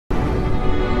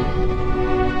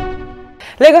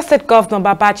Lagos State Governor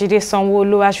Babajide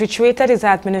Sanwo-Olu has reiterated his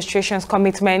administration's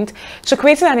commitment to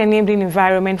creating an enabling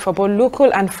environment for both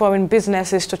local and foreign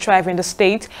businesses to thrive in the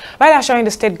state, while assuring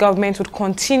the state government would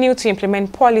continue to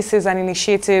implement policies and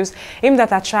initiatives aimed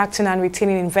at attracting and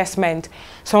retaining investment.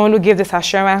 Sanwo-Olu gave this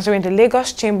assurance during the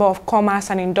Lagos Chamber of Commerce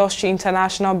and Industry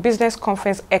International Business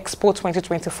Conference Expo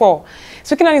 2024.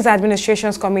 Speaking on his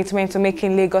administration's commitment to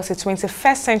making Lagos a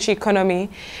 21st century economy,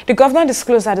 the governor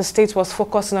disclosed that the state was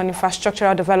focusing on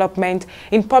infrastructural development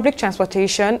in public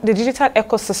transportation, the digital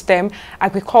ecosystem,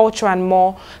 agriculture and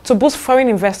more to boost foreign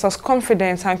investors'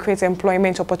 confidence and create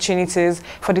employment opportunities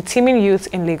for the teeming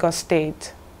youth in Lagos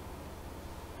State.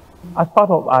 As part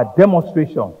of our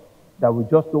demonstration that we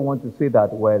just don't want to say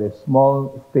that we're a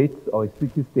small state or a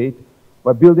city state,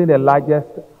 we're building the largest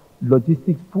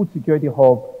logistics food security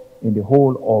hub in the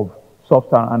whole of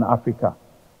sub-Saharan Africa.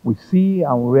 We see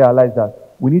and we realize that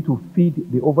we need to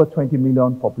feed the over 20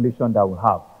 million population that we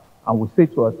have. And we say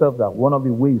to ourselves that one of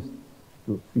the ways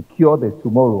to secure the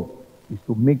tomorrow is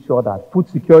to make sure that food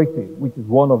security, which is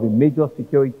one of the major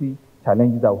security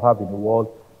challenges that we have in the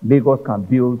world, Lagos can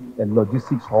build a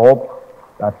logistics hub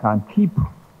that can keep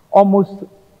almost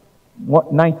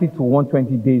 90 to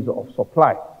 120 days of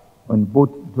supply on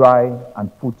both dry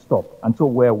and food stock. And so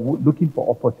we're looking for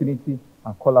opportunity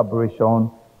and collaboration,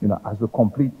 as we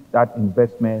complete that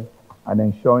investment and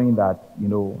ensuring that,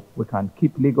 we can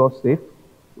keep Lagos safe,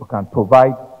 we can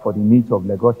provide for the needs of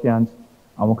Lagosians,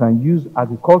 and we can use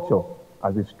agriculture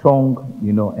as a strong,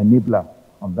 enabler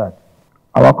on that.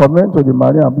 Our commitment to the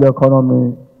marine and blue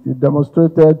economy is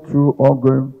demonstrated through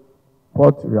ongoing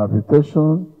port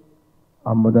rehabilitation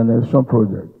and modernization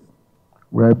projects.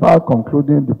 We are about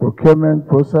concluding the procurement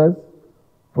process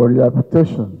for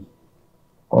rehabilitation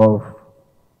of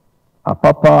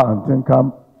Apapa and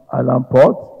Tinkam Island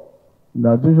ports. In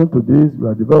addition to this, we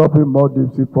are developing more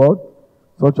deep sea ports,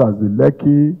 such as the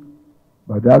Lekki,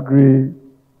 Badagry,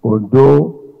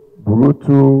 Ondo,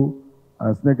 Burutu,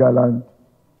 and Snake Island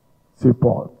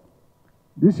seaports.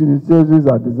 These initiatives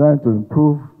are designed to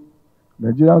improve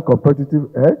Nigeria's competitive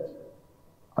edge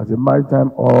as a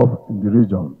maritime hub in the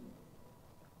region.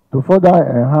 To further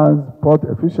enhance port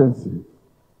efficiency,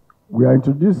 we are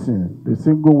introducing the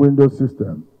single window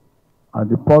system and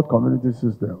the port community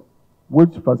system,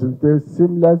 which facilitates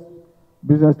seamless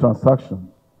business transactions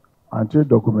and trade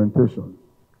documentation,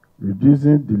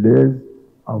 reducing delays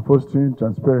and fostering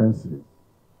transparency.